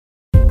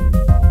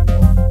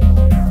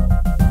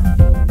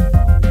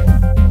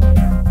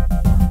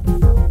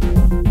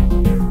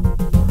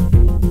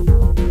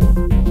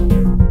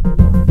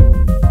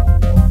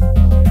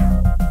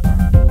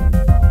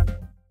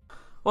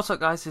What's up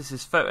guys, this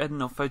is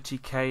PhotoEdin or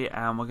PhotoTK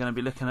and we're going to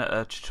be looking at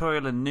a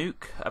tutorial in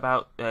Nuke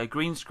about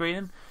green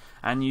screening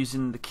and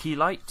using the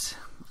Keylight.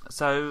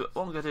 So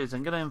what I'm going to do is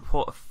I'm going to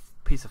import a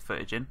piece of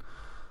footage in.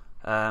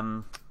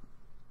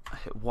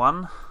 Hit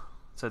 1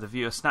 so the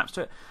viewer snaps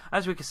to it.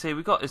 As we can see,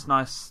 we've got this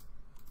nice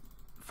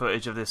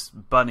footage of this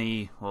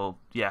bunny, well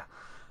yeah,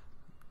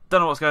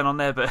 don't know what's going on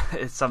there, but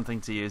it's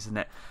something to use, isn't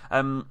it?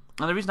 And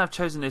the reason I've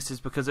chosen this is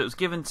because it was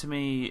given to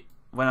me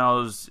when I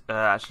was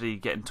actually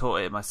getting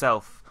taught it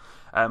myself.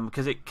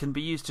 Because it can be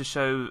used to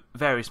show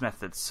various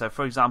methods. So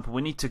for example,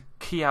 we need to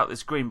key out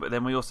this green, but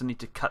then we also need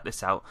to cut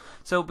this out.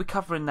 So we'll be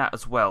covering that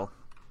as well.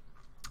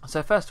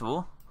 So first of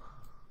all,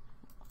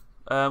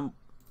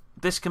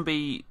 this can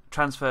be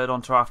transferred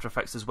onto After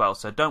Effects as well.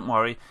 So don't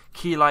worry,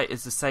 Keylight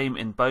is the same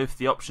in both.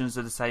 The options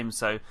are the same.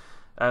 So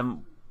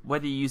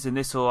whether you're using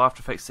this or After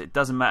Effects, it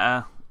doesn't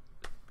matter.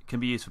 It can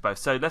be used for both.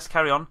 So let's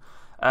carry on.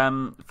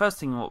 First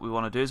thing what we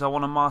want to do is I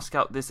want to mask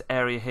out this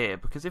area here,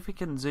 because if we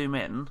can zoom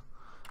in,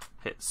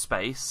 hit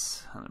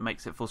space and it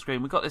makes it full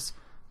screen, we've got this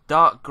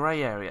dark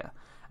grey area,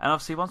 and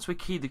obviously once we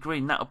key the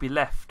green, that will be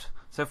left.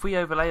 So if we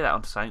overlay that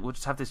onto something, we'll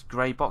just have this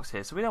grey box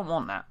here, so we don't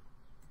want that.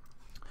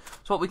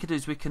 So what we can do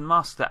is we can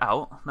mask that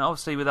out. Now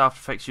obviously with After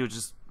Effects you'll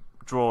just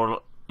draw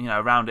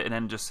around it and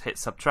then just hit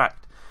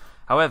subtract.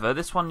 However,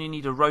 this one you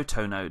need a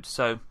roto node,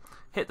 so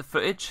hit the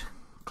footage,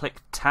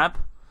 click tab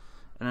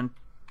and then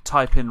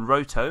type in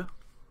roto.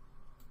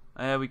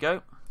 There we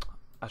go.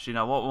 Actually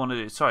no, what we want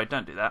to do, sorry,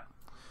 don't do that.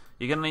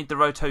 You're going to need the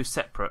roto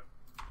separate,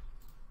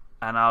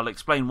 and I'll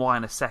explain why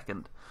in a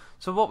second.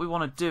 So what we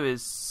want to do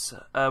is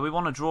we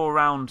want to draw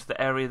around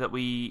the area that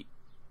we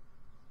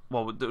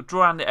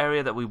draw around the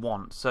area that we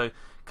want. So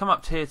come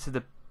up here to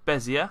the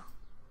bezier,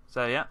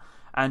 so yeah,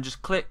 and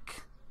just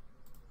click,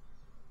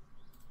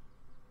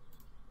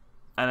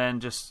 and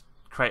then just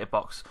create a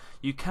box.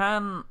 You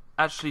can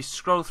actually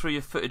scroll through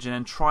your footage and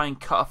then try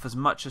and cut off as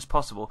much as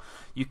possible.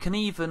 You can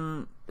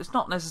even, it's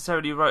not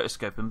necessarily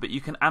rotoscoping, but you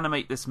can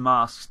animate this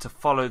mask to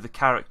follow the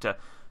character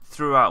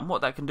throughout. And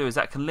what that can do is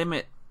that can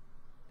limit,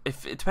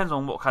 if it depends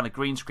on what kind of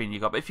green screen you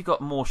got, but if you've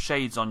got more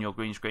shades on your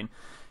green screen,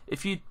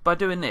 if you, by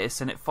doing this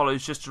and it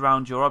follows just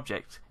around your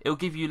object, it'll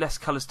give you less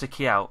colours to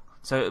key out,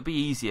 so it'll be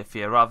easier for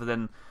you rather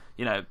than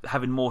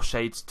having more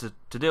shades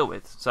to deal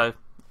with. So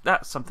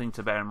that's something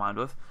to bear in mind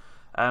with.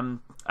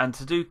 And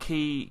to do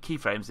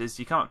keyframes is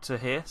you come up to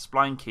here,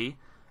 spline key,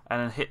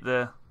 and then hit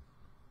the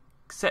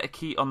set a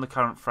key on the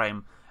current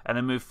frame, and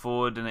then move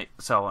forward and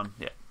so on.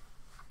 Yeah.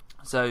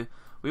 So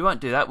we won't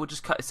do that. We'll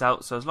just cut this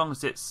out. So as long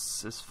as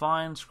it's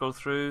fine, scroll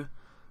through.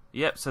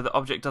 Yep. So the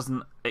object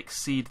doesn't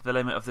exceed the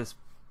limit of this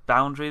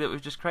boundary that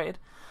we've just created.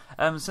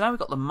 So now we've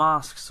got the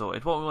mask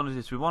sorted. What we want to do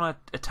is we want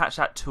to attach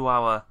that to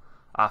our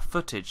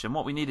footage, and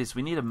what we need is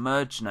we need a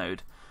merge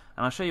node.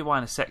 And I'll show you why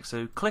in a sec.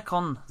 So click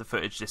on the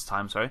footage this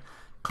time,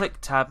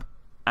 click tab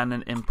and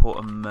then import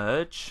a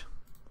merge.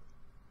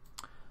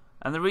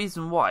 And the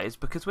reason why is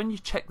because when you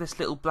check this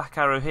little black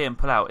arrow here and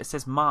pull out, it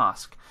says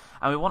mask,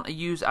 and we want to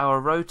use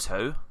our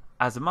roto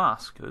as a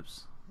mask.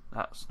 Oops,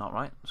 that's not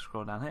right.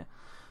 Scroll down here.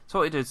 So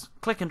what we do is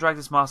click and drag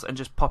this mask and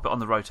just pop it on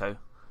the roto.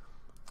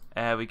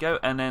 There we go,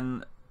 and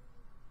then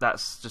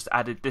that's just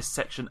added this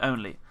section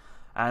only.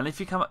 And if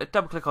you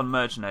double click on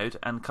merge node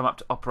and come up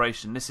to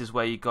operation, this is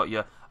where you got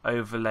your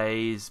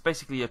overlays,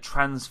 basically your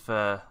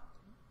transfer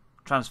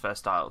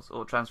styles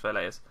or transfer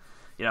layers,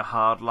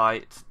 hard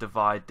light,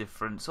 divide,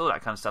 difference, all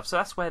that kind of stuff. So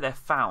that's where they're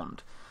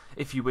found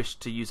if you wish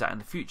to use that in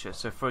the future.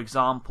 So for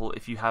example,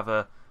 if you have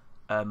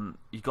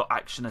you've got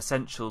Action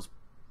Essentials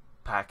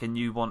pack and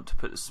you want to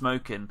put the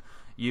smoke in,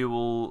 you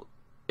will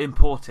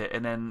import it,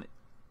 and then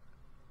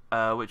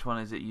which one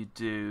is it you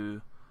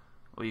do?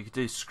 Well, you could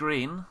do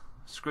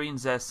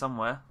Screen's there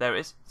somewhere. There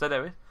it is. So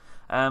there it is.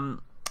 And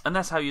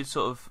that's how you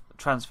sort of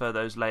transfer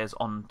those layers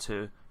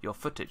onto your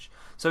footage.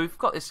 So we've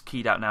got this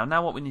keyed out now.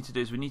 Now what we need to do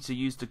is we need to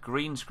use the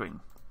green screen.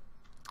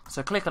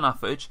 So click on our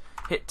footage,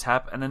 hit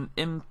tab, and then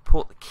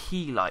import the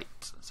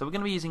Keylight. So we're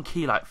going to be using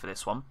Keylight for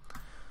this one,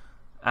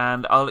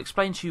 and I'll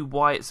explain to you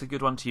why it's a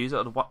good one to use.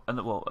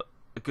 Well,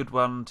 a good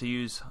one to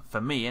use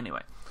for me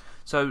anyway.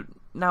 So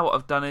now what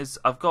I've done is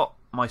I've got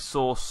my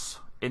source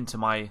into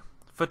my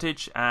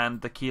footage,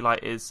 and the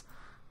Keylight is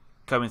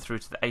going through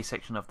to the A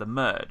section of the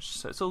merge.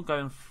 So it's all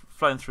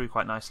flowing through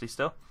quite nicely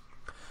still.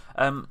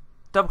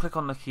 Double click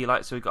on the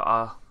Keylight, so we've got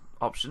our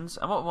options,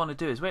 and what we want to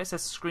do is where it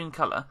says screen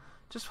color,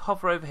 just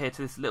hover over here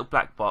to this little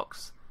black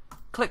box,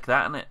 click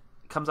that, and it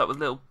comes up with a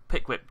little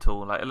pick whip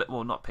tool,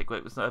 well, not pick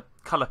whip, it's a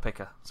color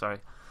picker, sorry.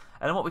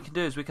 And then what we can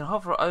do is we can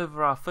hover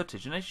over our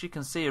footage, and as you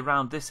can see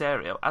around this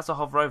area, as I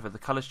hover over, the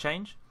colors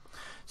change.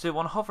 So we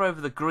want to hover over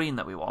the green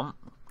that we want,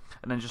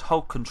 and then just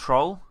hold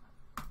control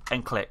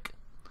and click.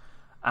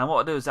 And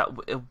what it'll do is that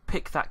it'll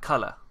pick that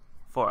color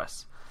for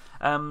us.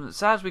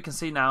 So as we can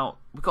see now,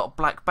 we've got a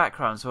black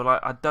background, so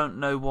I don't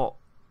know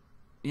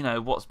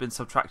what's been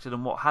subtracted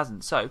and what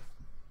hasn't. So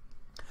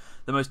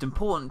the most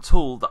important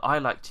tool that I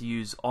like to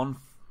use on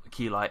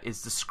Keylight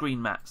is the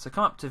screen matte. So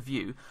come up to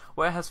view,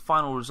 where it has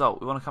final result,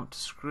 we want to come to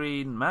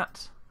screen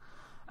matte,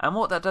 and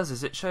what that does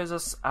is it shows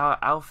us our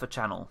alpha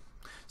channel.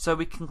 So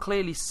we can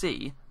clearly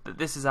see that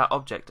this is our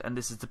object and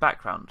this is the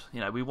background. You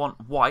know, we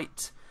want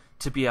white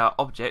to be our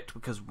object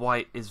because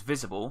white is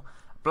visible.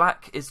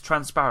 Black is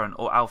transparent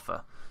or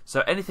alpha.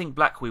 So anything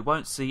black we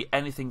won't see,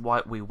 anything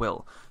white we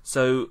will.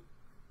 So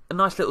a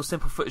nice little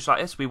simple footage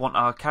like this, we want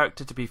our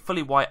character to be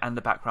fully white and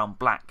the background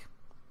black.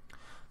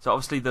 So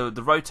obviously the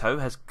roto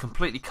has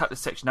completely cut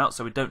this section out,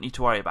 so we don't need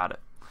to worry about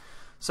it.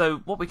 So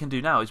what we can do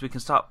now is we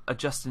can start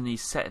adjusting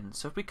these settings.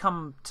 So if we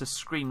come to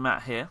screen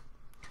matte here,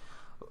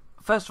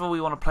 first of all we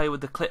want to play with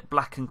the clip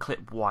black and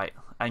clip white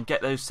and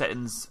get those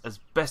settings as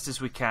best as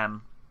we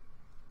can,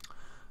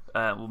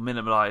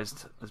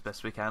 minimalised as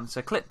best we can.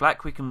 So clip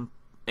black, we can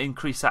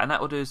increase that, and that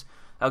will do is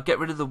I'll get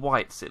rid of the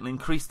whites, it'll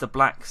increase the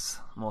blacks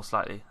more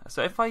slightly.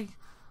 So if I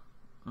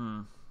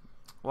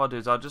what I'll do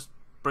is I'll just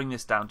bring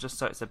this down just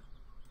so it's a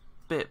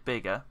bit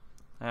bigger.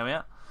 There we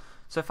are.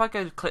 So if I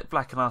go to clip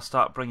black and I'll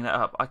start bringing it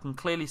up, I can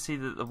clearly see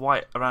that the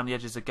white around the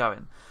edges are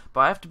going, but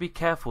I have to be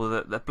careful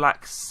that the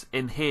blacks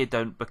in here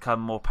don't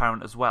become more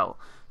apparent as well.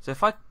 So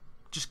if I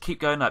just keep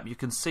going up, you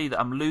can see that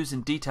I'm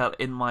losing detail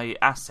in my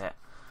asset.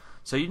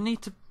 So you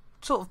need to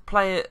sort of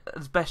play it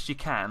as best you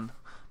can,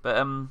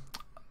 but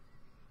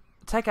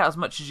take out as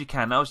much as you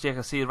can. Obviously I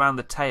can see around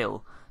the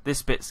tail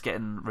this bit's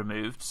getting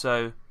removed,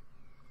 so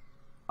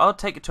I'll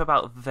take it to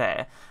about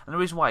there. And the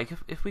reason why,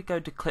 if we go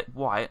to clip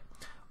white,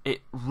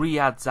 it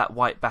re-adds that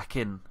white back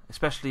in,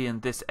 especially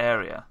in this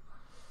area.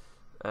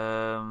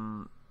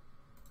 Sorry,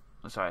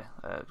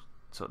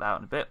 sort that out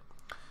in a bit.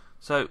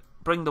 So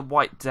bring the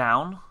white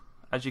down.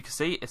 As you can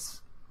see, it's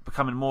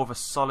becoming more of a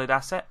solid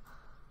asset.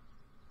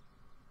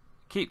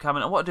 Keep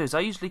coming, and what I do is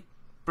I usually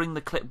bring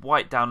the clip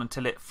white down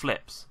until it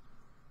flips.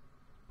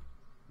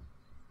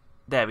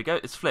 There we go,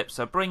 it's flipped.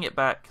 So bring it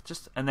back,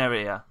 and there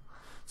we are.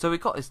 So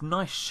we've got this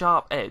nice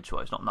sharp edge.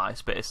 Well, it's not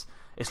nice, but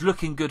it's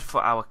looking good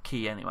for our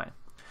key anyway.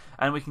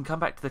 And we can come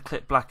back to the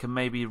clip black and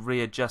maybe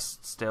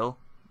readjust still.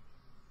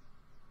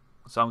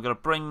 So I'm going to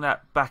bring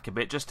that back a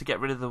bit just to get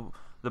rid of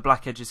the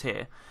black edges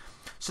here.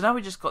 So now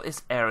we just got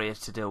this area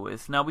to deal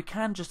with. Now we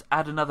can just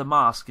add another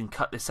mask and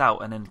cut this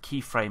out and then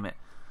keyframe it.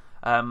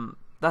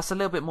 That's a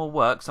little bit more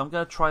work, so I'm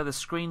going to try the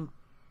screen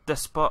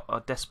despot, I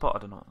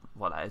don't know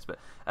what that is, but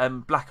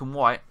black and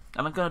white,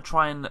 and I'm going to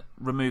try and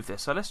remove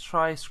this. So let's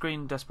try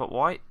screen despot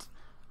white.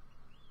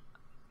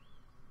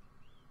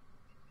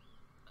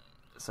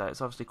 So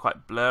it's obviously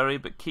quite blurry,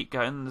 but keep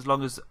going as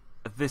long as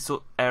this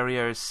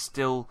area is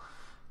still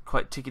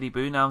quite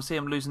tickety-boo. Now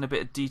I'm losing a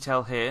bit of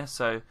detail here,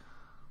 so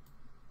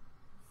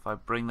if I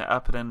bring that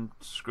up and then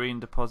screen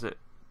deposit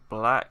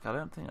black, I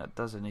don't think that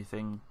does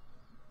anything.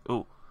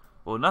 Ooh,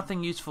 well,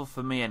 nothing useful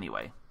for me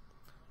anyway.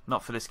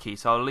 Not for this key,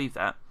 so I'll leave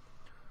that.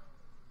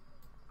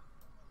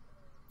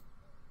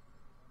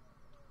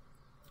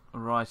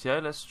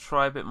 Rightio, let's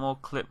try a bit more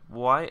clip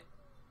white.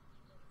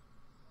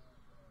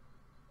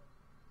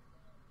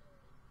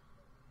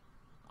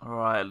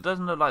 Alright, it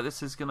doesn't look like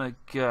this is going to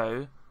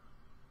go.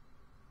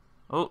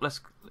 Oh, let's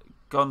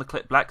go on the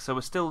clip black, so we're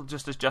still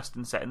just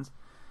adjusting settings.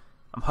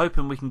 I'm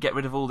hoping we can get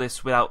rid of all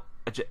this without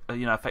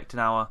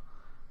affecting our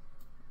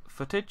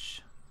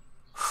footage.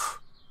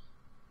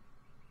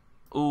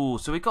 Ooh,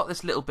 so we got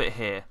this little bit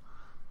here.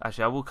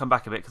 Actually, I will come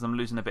back a bit because I'm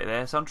losing a bit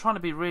there. So I'm trying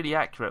to be really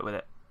accurate with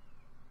it.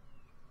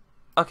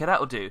 Okay,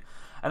 that'll do.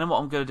 And then what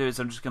I'm going to do is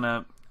I'm just going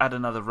to add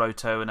another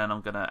roto and then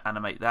I'm going to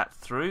animate that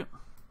through.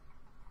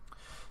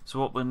 So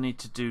what we'll need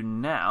to do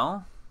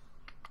now,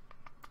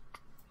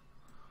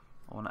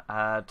 I want to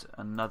add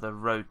another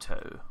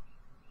roto.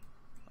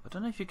 I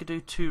don't know if you could do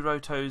two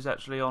rotos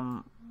actually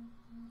on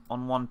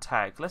one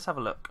tag. Let's have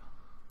a look.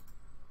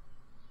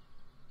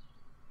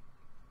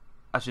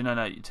 Actually,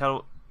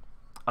 no,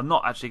 I'm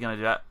not actually going to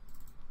do that.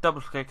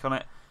 Double click on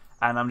it,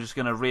 and I'm just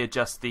going to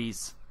readjust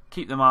these.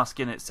 Keep the mask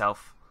in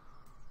itself.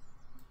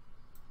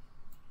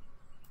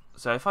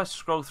 So if I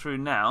scroll through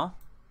now,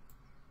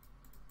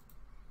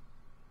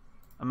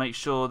 and make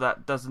sure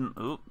that doesn't.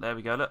 Ooh, there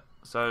we go. Look.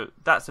 So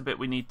that's a bit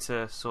we need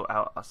to sort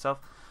out ourselves.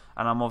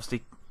 And I'm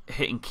obviously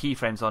hitting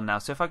keyframes on now.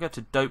 So if I go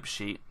to dope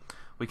sheet,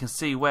 we can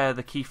see where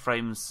the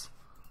keyframes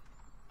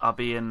are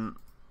being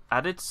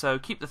added. So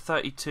keep the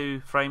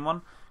 32 frame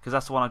one, because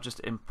that's the one I've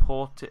just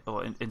imported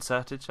or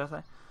inserted, shall I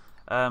say?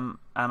 And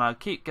I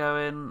keep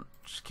going,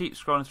 just keep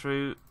scrolling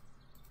through.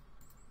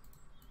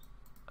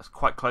 That's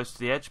quite close to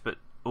the edge, but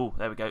oh,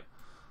 there we go.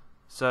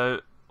 So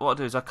what I'll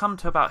do is I'll come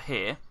to about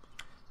here,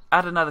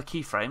 add another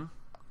keyframe,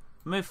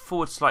 move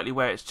forward slightly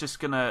where it's just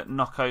going to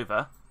knock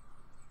over,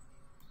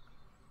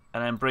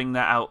 and then bring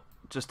that out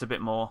just a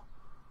bit more.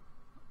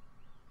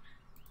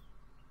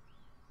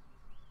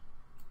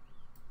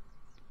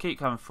 Keep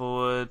coming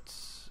forward,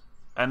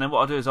 and then what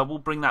I'll do is I will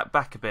bring that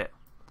back a bit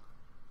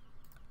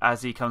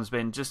as he comes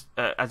in, just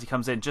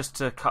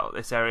to cut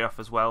this area off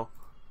as well.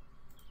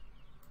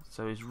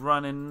 So he's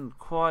running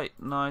quite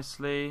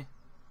nicely.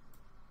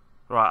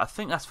 Right, I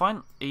think that's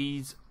fine.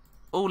 He's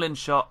all in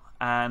shot,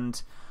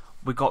 and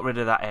we got rid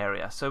of that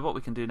area. So what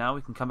we can do now,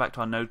 we can come back to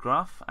our node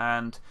graph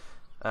and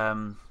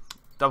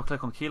double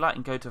click on Keylight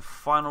and go to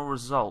final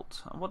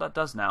result. And what that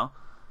does now,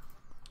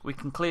 we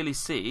can clearly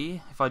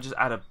see, if I just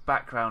add a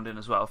background in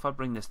as well, if I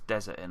bring this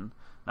desert in.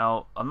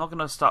 Now, I'm not going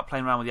to start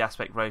playing around with the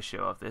aspect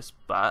ratio of this,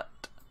 but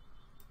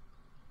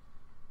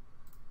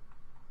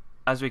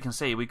as we can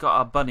see, we got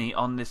our bunny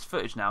on this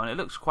footage now, and it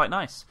looks quite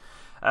nice.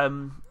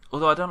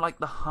 Although I don't like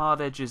the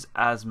hard edges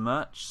as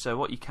much, so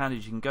what you can do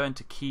is you can go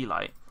into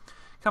Keylight,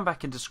 come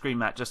back into Screen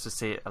Matte just to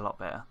see it a lot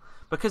better.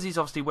 Because he's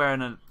obviously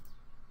wearing a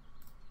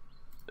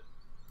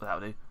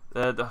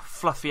the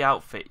fluffy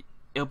outfit,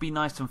 it'll be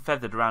nice and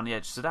feathered around the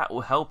edge, so that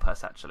will help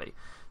us actually.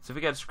 So if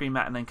we go to Screen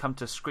Matte and then come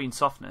to Screen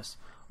Softness,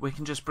 we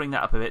can just bring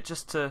that up a bit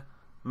just to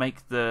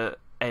make the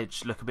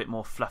edge look a bit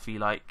more fluffy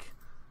like.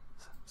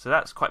 So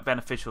that's quite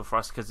beneficial for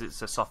us because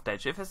it's a soft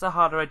edge. If it's a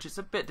harder edge, it's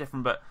a bit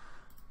different, but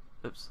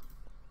oops,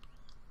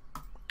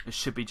 it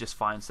should be just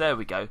fine. So there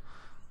we go.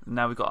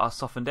 Now we've got our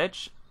softened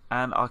edge,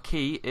 and our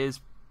key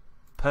is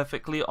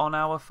perfectly on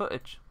our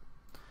footage.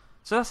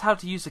 So that's how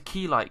to use a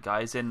Keylight,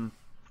 guys,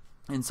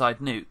 inside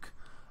Nuke.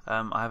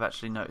 I have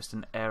actually noticed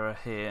an error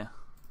here,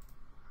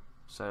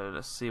 so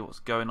let's see what's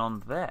going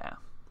on there.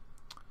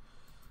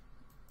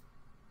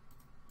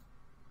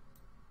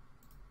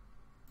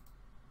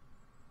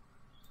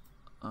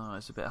 Oh,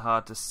 it's a bit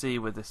hard to see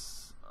with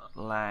this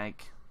lag.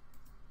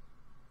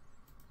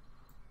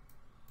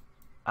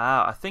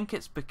 I think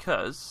it's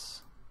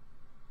because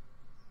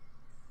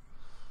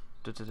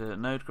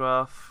node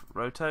graph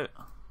roto.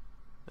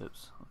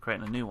 Oops, I'm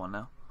creating a new one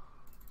now.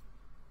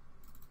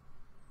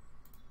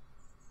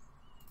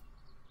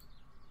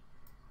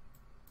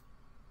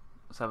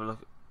 Let's have a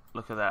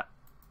look at that.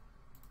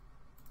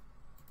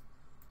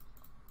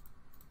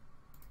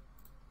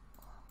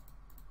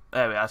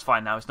 There we are. It's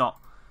fine now. It's not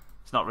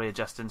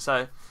readjusting.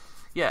 So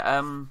yeah,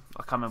 I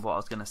can't remember what I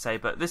was going to say,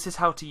 but this is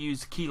how to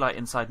use Keylight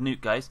inside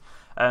Nuke, guys.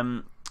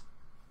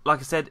 Like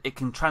I said, it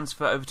can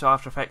transfer over to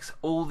After Effects.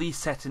 All these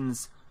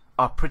settings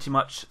are pretty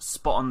much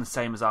spot on the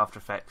same as After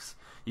Effects.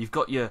 You've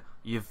got your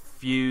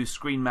view,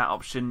 screen matte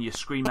option, your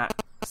screen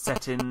matte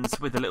settings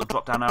with a little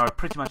drop down arrow,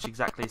 pretty much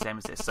exactly the same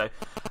as this. So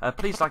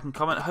please like and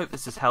comment. I hope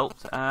this has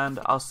helped, and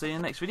I'll see you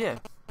in the next video.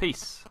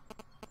 Peace.